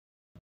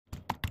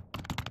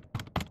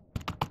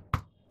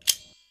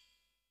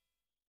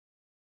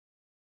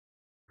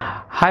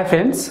Hi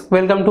friends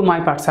welcome to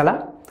my पाठशाला।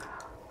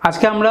 आज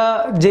के আমরা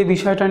যে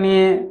বিষয়টা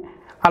নিয়ে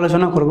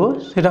আলোচনা করব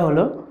সেটা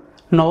হলো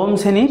নবম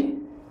শ্রেণীর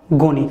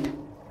গণিত।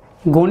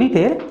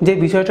 গণিতের যে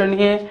বিষয়টা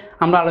নিয়ে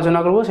আমরা আলোচনা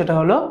করব সেটা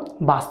হলো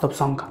বাস্তব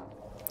সংখ্যা।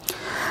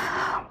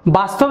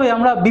 বাস্তবে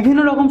আমরা বিভিন্ন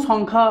রকম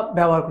সংখ্যা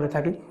ব্যবহার করে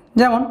থাকি।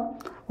 যেমন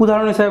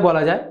উদাহরণ হিসেবে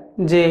বলা যায়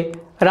যে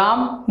রাম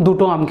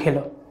দুটো আম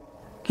খেলো,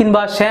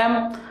 কিংবা শ্যাম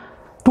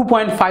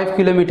 2.5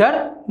 কিলোমিটার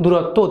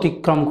দূরত্ব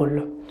অতিক্রম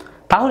করলো।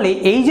 তাহলে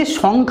এই যে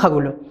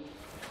সংখ্যাগুলো,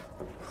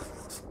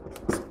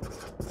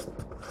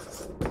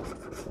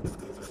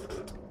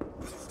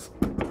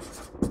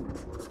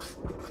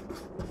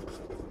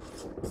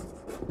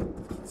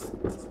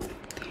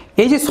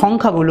 এই যে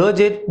সংখ্যাগুলো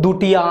যে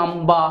দুটি আম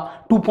বা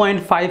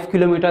 2.5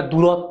 কিলোমিটার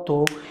দূরত্ব,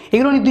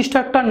 এগুলো নির্দিষ্ট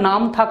একটা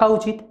নাম থাকা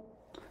উচিত।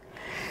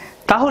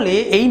 তাহলে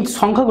এই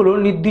সংখ্যাগুলোর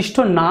নির্দিষ্ট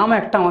নাম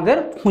একটা আমাদের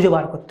খুঁজে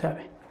বার করতে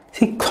হবে।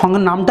 সেই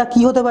সংখ্যার নামটা কি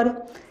হতে পারে?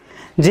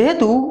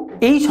 যেহেতু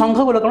এই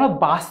সংখ্যাগুলোকে আমরা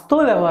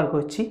বাস্তবে ব্যবহার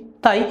করছি,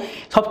 তাই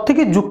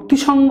সবথেকে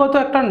যুক্তিসঙ্গত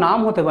একটা নাম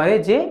হতে পারে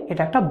যে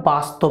এটা একটা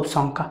বাস্তব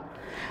সংখ্যা।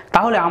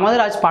 তাহলে আমাদের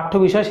আজ পাঠ্য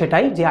বিষয়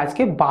সেটাই, যে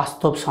আজকে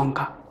বাস্তব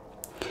সংখ্যা।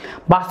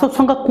 বাস্তব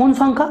সংখ্যা কোন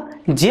সংখ্যা?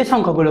 যে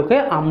সংখ্যাগুলোকে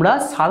আমরা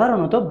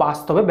সাধারণত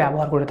বাস্তবে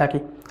ব্যবহার করে থাকি।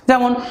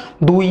 যেমন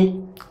 2,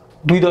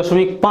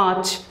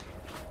 2.5,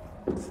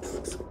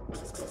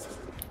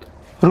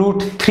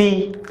 √3,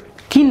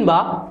 কিংবা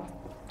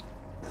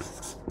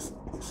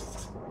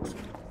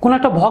কোন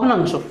একটা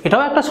ভগ্নাংশ,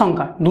 এটাও একটা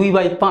সংখ্যা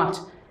 2/5।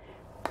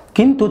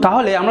 কিন্তু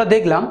তাহলে আমরা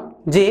দেখলাম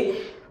যে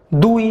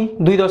 2,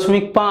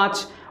 2.5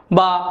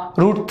 বা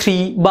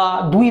 √3 বা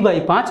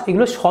 2/5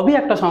 এগুলো সবই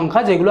একটা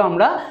সংখ্যা যেগুলো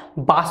আমরা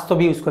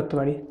বাস্তবে ইউজ করতে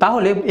পারি।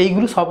 তাহলে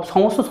এইগুলো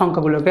সমস্ত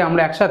সংখ্যাগুলোকে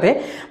আমরা একসাথে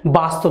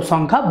বাস্তব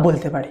সংখ্যা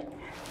বলতে পারি।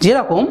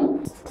 যেরকম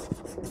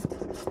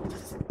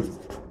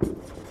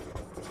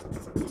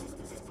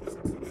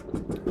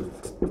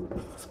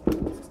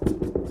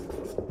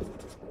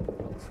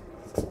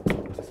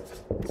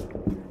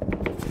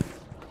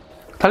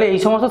তাহলে এই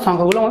সমস্ত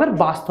সংখ্যাগুলো আমাদের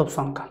বাস্তব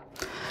সংখ্যা।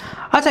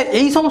 আচ্ছা,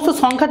 এই সমস্ত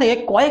সংখ্যা থেকে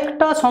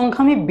কয়েকটা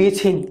সংখ্যা আমি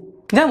বেছে নিই।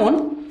 যেমন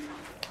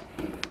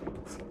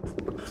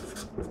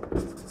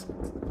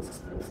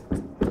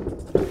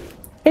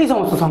এই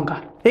সমস্ত সংখ্যা,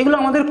 এগুলো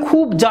আমাদের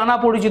খুব জানা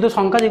পরিচিত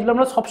সংখ্যা, যেগুলো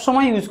আমরা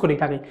সবসময় ইউজ করে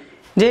থাকি।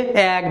 যে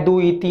 1, 2,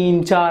 3,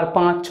 4,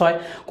 5, 6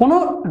 কোনো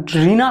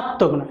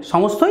ঋণাত্মক নয়,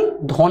 সমস্তই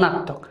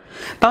ধনাত্মক।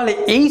 তাহলে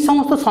এই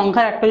সমস্ত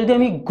সংখ্যার একটা যদি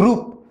আমি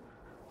গ্রুপ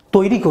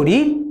তৈরি করি,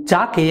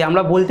 যাকে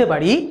আমরা বলতে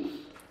পারি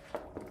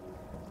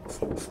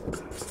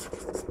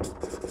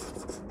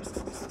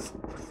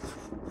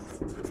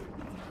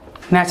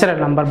ন্যাচারাল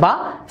নাম্বার বা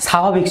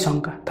স্বাভাবিক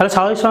সংখ্যা। তাহলে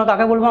স্বাভাবিক সংখ্যা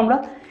কাকে বলবো আমরা?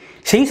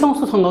 সেই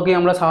সমস্ত সংখ্যাকে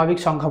আমরা স্বাভাবিক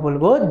সংখ্যা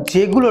বলবো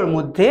যেগুলোর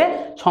মধ্যে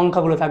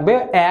সংখ্যাগুলো থাকবে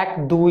 1,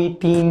 2,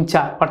 3,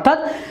 4, অর্থাৎ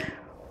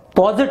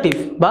পজিটিভ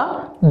বা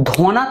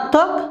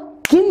ধনাত্মক,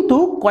 কিন্তু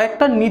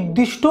কয়েকটা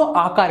নির্দিষ্ট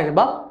আকারের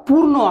বা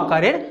পূর্ণ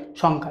আকারের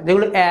সংখ্যা,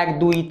 যেগুলো 1,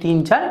 2, 3,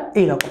 4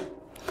 এইরকম।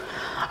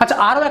 আচ্ছা,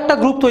 আরও একটা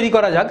গ্রুপ তৈরি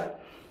করা যাক।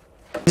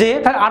 যে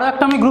তাহলে আরও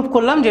একটা আমি গ্রুপ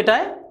করলাম,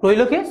 যেটায়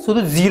রইল কি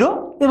শুধু 0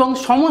 এবং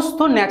সমস্ত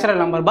ন্যাচারাল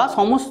নাম্বার বা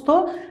সমস্ত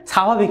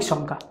স্বাভাবিক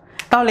সংখ্যা।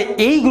 তাহলে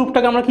এই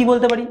গ্রুপটাকে আমরা কি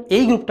বলতে পারি?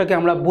 এই গ্রুপটাকে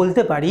আমরা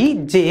বলতে পারি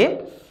যে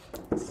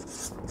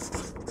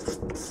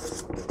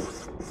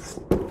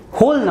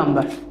হোল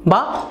নাম্বার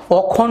বা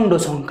অখণ্ড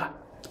সংখ্যা।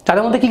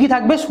 তাদের মধ্যে কি কি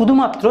থাকবে?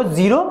 শুধুমাত্র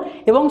 0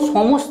 এবং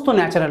সমস্ত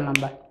ন্যাচারাল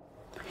নাম্বার।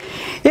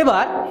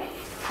 এবার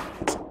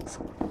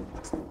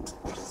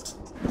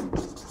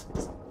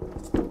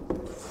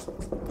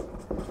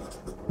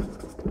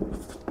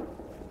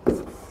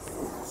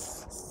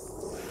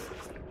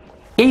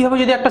এইভাবে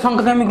যদি একটা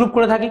সংখ্যাকে আমি গ্রুপ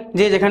করে থাকি,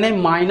 যে যেখানে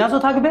মাইনাসও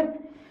থাকবে,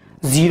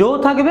 0ও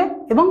থাকবে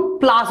এবং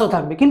প্লাসও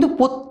থাকবে, কিন্তু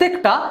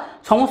প্রত্যেকটা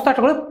সমস্ত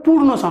একটা করে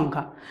পূর্ণ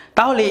সংখ্যা,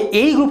 তাহলে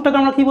এই গ্রুপটাকে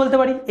আমরা কি বলতে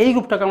পারি? এই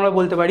গ্রুপটাকে আমরা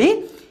বলতে পারি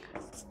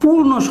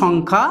পূর্ণ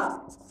সংখ্যা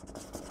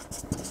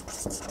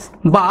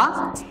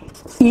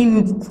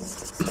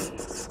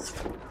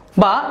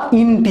বা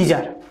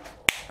ইন্টিজার,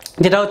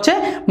 যেটা হচ্ছে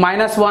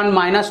 -1,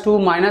 -2,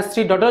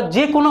 -3 ডট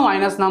যে কোনো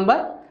মাইনাস নাম্বার,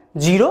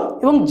 0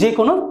 এবং যে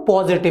কোনো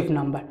পজিটিভ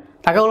নাম্বার,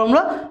 তাকে বলবো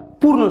আমরা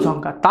পূর্ণ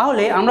সংখ্যা।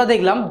 তাহলে আমরা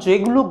দেখলাম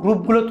যেগুলো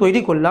গ্রুপগুলো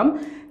তৈরি করলাম,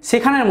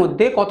 সেখানের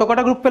মধ্যে কত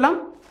কটা গ্রুপ পেলাম?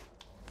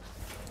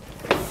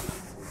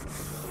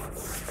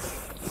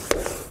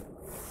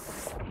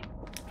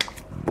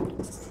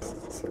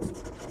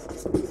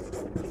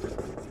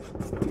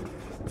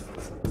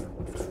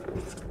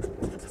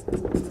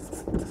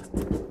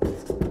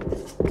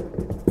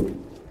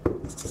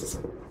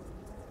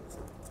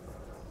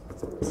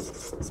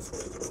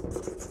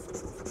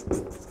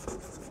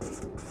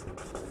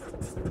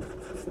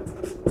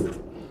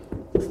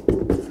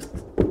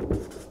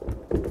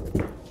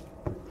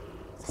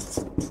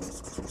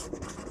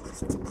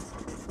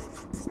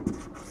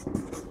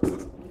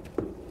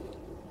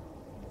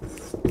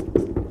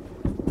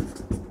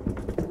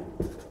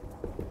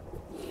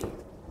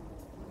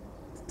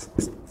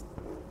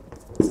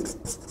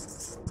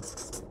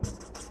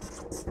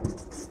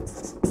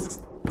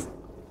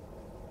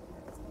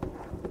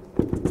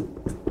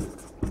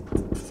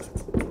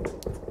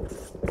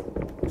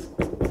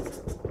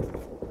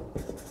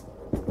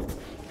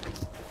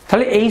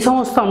 তাহলে এই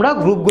সমস্ত আমরা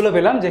গ্রুপগুলো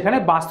পেলাম, যেখানে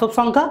বাস্তব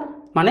সংখ্যা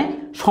মানে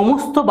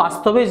সমস্ত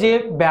বাস্তবে যে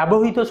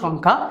ব্যবহৃত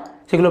সংখ্যা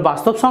সেগুলো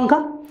বাস্তব সংখ্যা,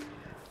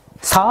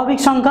 স্বাভাবিক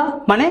সংখ্যা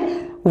মানে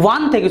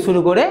 1 থেকে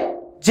শুরু করে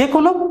যে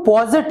কোনো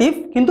পজিটিভ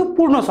কিন্তু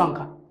পূর্ণ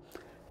সংখ্যা,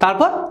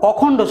 তারপর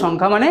অখণ্ড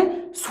সংখ্যা মানে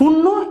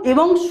শূন্য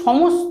এবং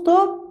সমস্ত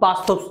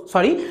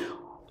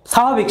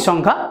স্বাভাবিক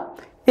সংখ্যা,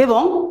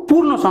 এবং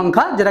পূর্ণ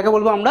সংখ্যা যেটাকে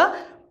বলবো আমরা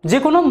যে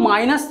কোনো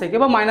মাইনাস থেকে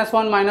বা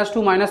 -1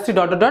 -2 -3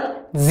 ডট ডট ডট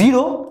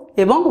 0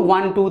 এবং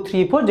 1 2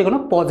 3 4 যে কোনো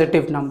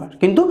পজিটিভ নাম্বার,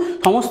 কিন্তু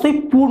সমস্তই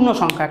পূর্ণ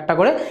সংখ্যা একটা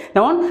করে,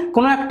 যেমন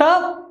কোনো একটা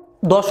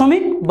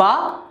দশমিক বা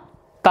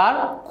তার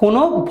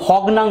কোনো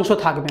ভগ্নাংশ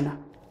থাকবে না,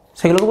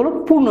 সেগুলোকে বলবো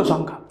পূর্ণ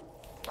সংখ্যা।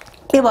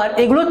 এবার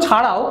এগুলো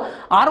ছাড়াও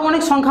আরও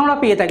অনেক সংখ্যা আমরা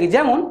পেয়ে থাকি,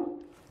 যেমন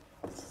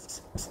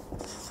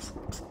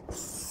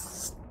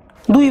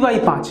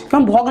 2/5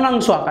 কারণ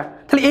ভগ্নাংশ আকার।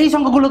 তাহলে এই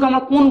সংখ্যাগুলোকে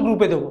আমরা কোন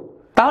গ্রুপে দেবো?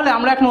 তাহলে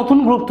আমরা এক নতুন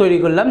গ্রুপ তৈরি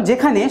করলাম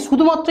যেখানে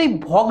শুধুমাত্র এই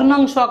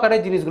ভগ্নাংশ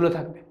আকারের জিনিসগুলো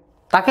থাকবে,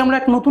 তাকে আমরা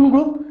এক নতুন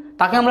গ্রুপ,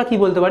 তাকে আমরা কি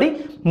বলতে পারি?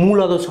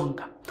 মূলদ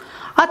সংখ্যা।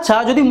 আচ্ছা,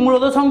 যদি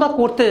মূলদ সংখ্যা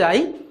করতে যাই,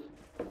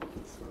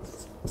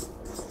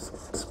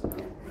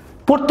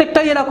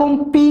 প্রত্যেকটাই এরকম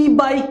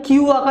p/q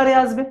আকারে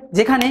আসবে,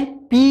 যেখানে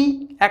p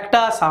একটা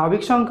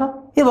স্বাভাবিক সংখ্যা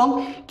এবং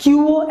q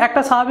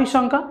একটা স্বাভাবিক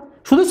সংখ্যা।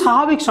 শুধু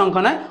স্বাভাবিক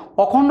সংখ্যা নয়,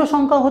 অখণ্ড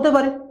সংখ্যা হতে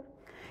পারে।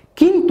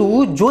 কিন্তু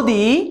যদি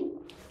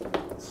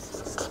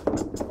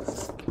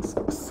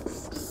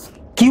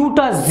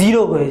কিউটা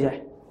 0 হয়ে যায়,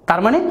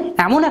 তার মানে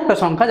এমন একটা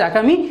সংখ্যা যাকে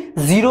আমি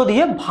 0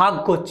 দিয়ে ভাগ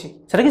করছি,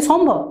 সেটা কি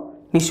সম্ভব?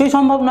 নিশ্চয়ই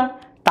সম্ভব না।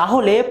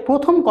 তাহলে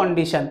প্রথম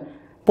কন্ডিশন,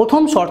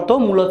 প্রথম শর্ত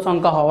মূলদ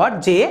সংখ্যা হওয়ার,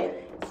 যে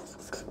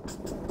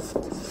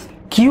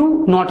কিউ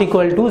নট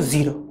ইকুয়াল টু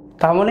 0।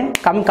 তার মানে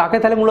আমি কাকে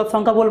তাহলে মূলদ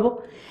সংখ্যা বলবো?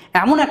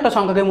 এমন একটা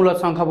সংখ্যাকে মূলদ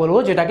সংখ্যা বলবো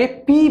যেটাকে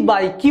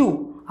p/q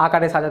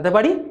আকারে সাজাতে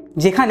পারি,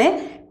 যেখানে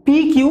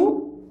p/q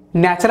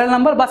ন্যাচারাল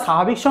নাম্বার বা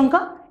স্বাভাবিক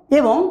সংখ্যা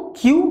এবং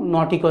q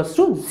নট ইকুয়ালস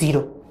টু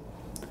 0।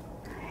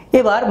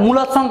 এবার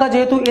মূলদ সংখ্যা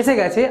যেহেতু এসে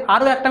গেছে,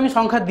 আরও একটা আমি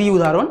সংখ্যা দিই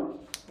উদাহরণ,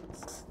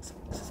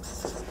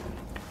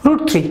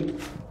 √3।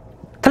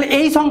 তাহলে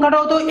এই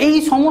সংখ্যাটাও তো এই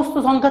সমস্ত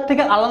সংখ্যার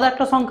থেকে আলাদা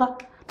একটা সংখ্যা,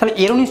 তাহলে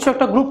এরও নিশ্চয়ই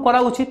একটা গ্রুপ করা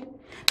উচিত।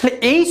 তাহলে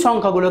এই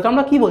সংখ্যাগুলোকে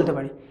আমরা কি বলতে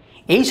পারি?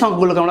 এই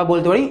সংখ্যাগুলোকে আমরা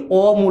বলতে পারি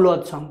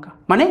অমূলদ সংখ্যা,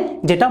 মানে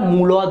যেটা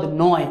মূলদ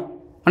নয়,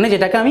 মানে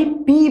যেটাকে আমি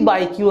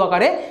p/q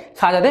আকারে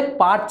সাজাতে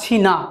পারছি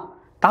না।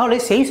 তাহলে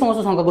সেই সমস্ত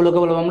সংখ্যাগুলোকে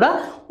বলবো আমরা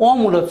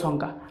অমূলদ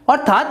সংখ্যা।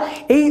 অর্থাৎ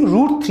এই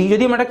 √3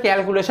 যদি আমরা একটা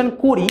ক্যালকুলেশন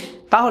করি,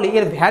 তাহলে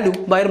এর ভ্যালু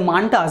বা এর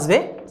মানটা আসবে,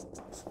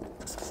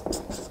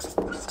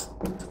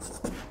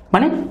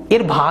 মানে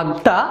এর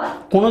ভাগটা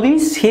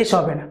কোনোদিনই শেষ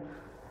হবে না,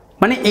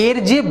 মানে এর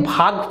যে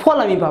ভাগফল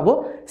আমি পাবো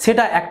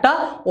সেটা একটা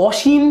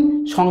অসীম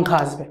সংখ্যা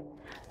আসবে।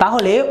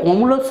 তাহলে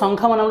অমূলদ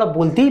সংখ্যা মানে আমরা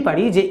বলতেই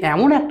পারি যে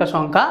এমন একটা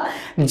সংখ্যা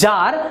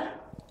যার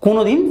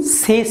কোনোদিন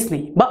শেষ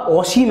নেই বা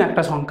অসীম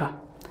একটা সংখ্যা।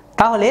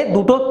 তাহলে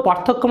দুটো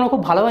পার্থক্য আমরা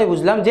খুব ভালোভাবে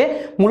বুঝলাম, যে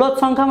মূলদ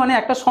সংখ্যা মানে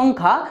একটা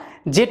সংখ্যা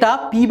যেটা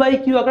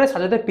p/q আকারে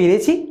সাজাতে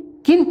পেরেছি,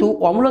 কিন্তু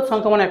অমূলদ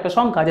সংখ্যা মানে একটা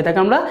সংখ্যা যেটাকে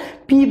আমরা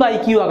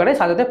p/q আকারে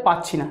সাজাতে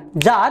পারছি না,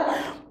 যার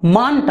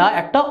মানটা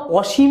একটা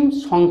অসীম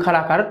সংখ্যার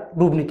আকার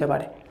রূপ নিতে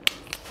পারে।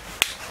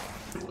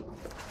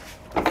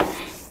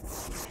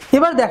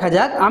 এবার দেখা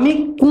যাক আমি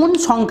কোন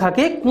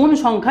সংখ্যাকে কোন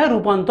সংখ্যায়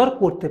রূপান্তর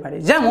করতে পারি।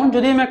 যেমন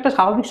যদি আমি একটা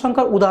স্বাভাবিক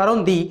সংখ্যার উদাহরণ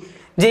দিই,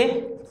 যে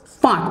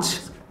 5,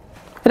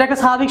 এটা একটা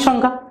স্বাভাবিক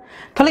সংখ্যা,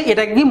 তাহলে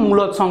এটাকে কি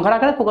মূলদ সংখ্যার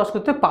আকারে প্রকাশ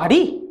করতে পারি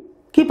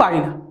কি পারি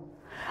না?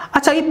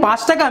 আচ্ছা, এই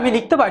 5টাকে আমি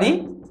লিখতে পারি,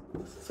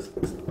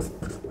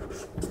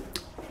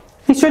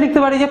 নিশ্চয়ই লিখতে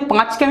পারি, যে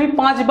 5কে আমি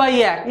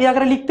 5/1 এই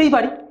আকারে লিখতেই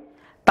পারি।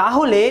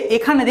 তাহলে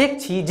এখানে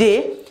দেখছি যে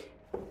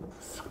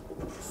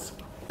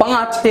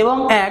 5 এবং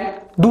 1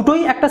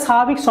 দুটোই একটা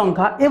স্বাভাবিক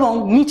সংখ্যা, এবং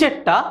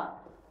নিচেরটা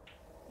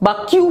বা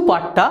কিউ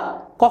পার্টটা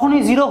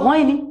কখনোই 0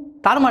 হয়নি,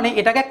 তার মানে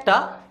এটাকে একটা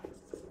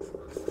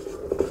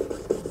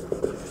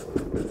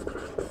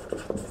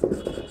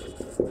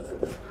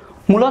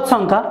মূলদ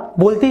সংখ্যা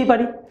বলতেই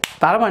পারি।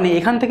 তার মানে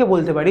এখান থেকে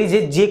বলতে পারি যে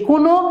যে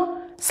কোনো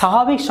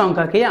স্বাভাবিক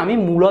সংখ্যাকে আমি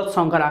মূলদ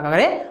সংখ্যার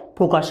আকারে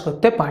প্রকাশ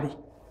করতে পারি।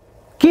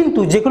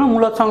 কিন্তু যে কোনো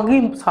মূলদ সংখ্যাকে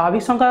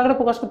স্বাভাবিক সংখ্যার আকারে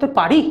প্রকাশ করতে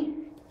পারি?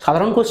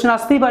 সাধারণ কোশ্চেন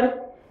আসতেই পারে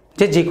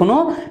যে যে কোনো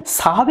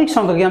স্বাভাবিক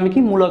সংখ্যাকে আমি কি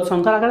মূলদ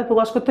সংখ্যার আকারে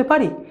প্রকাশ করতে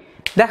পারি?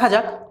 দেখা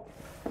যাক,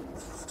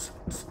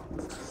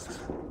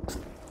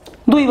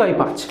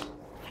 2/5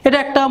 এটা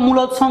একটা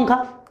মূলদ সংখ্যা,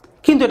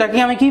 কিন্তু এটাকে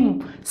আমি কি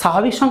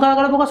স্বাভাবিক সংখ্যার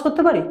আকারে প্রকাশ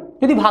করতে পারি?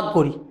 যদি ভাগ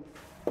করি,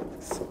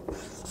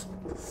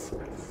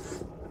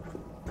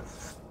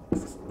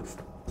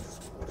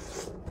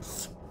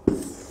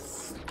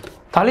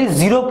 তাহলে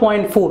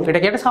 0.4 এটা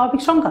কি একটা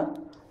স্বাভাবিক সংখ্যা?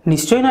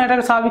 নিশ্চয়ই নয়, এটা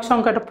একটা স্বাভাবিক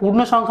সংখ্যা, এটা পূর্ণ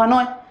সংখ্যা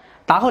নয়।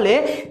 তাহলে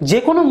যে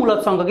কোনো মূলদ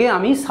সংখ্যাকে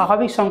আমি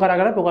স্বাভাবিক সংখ্যার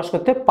আকারে প্রকাশ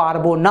করতে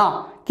পারবো না,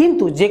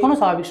 কিন্তু যে কোনো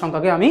স্বাভাবিক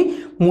সংখ্যাকে আমি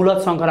মূলদ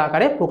সংখ্যার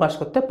আকারে প্রকাশ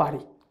করতে পারি।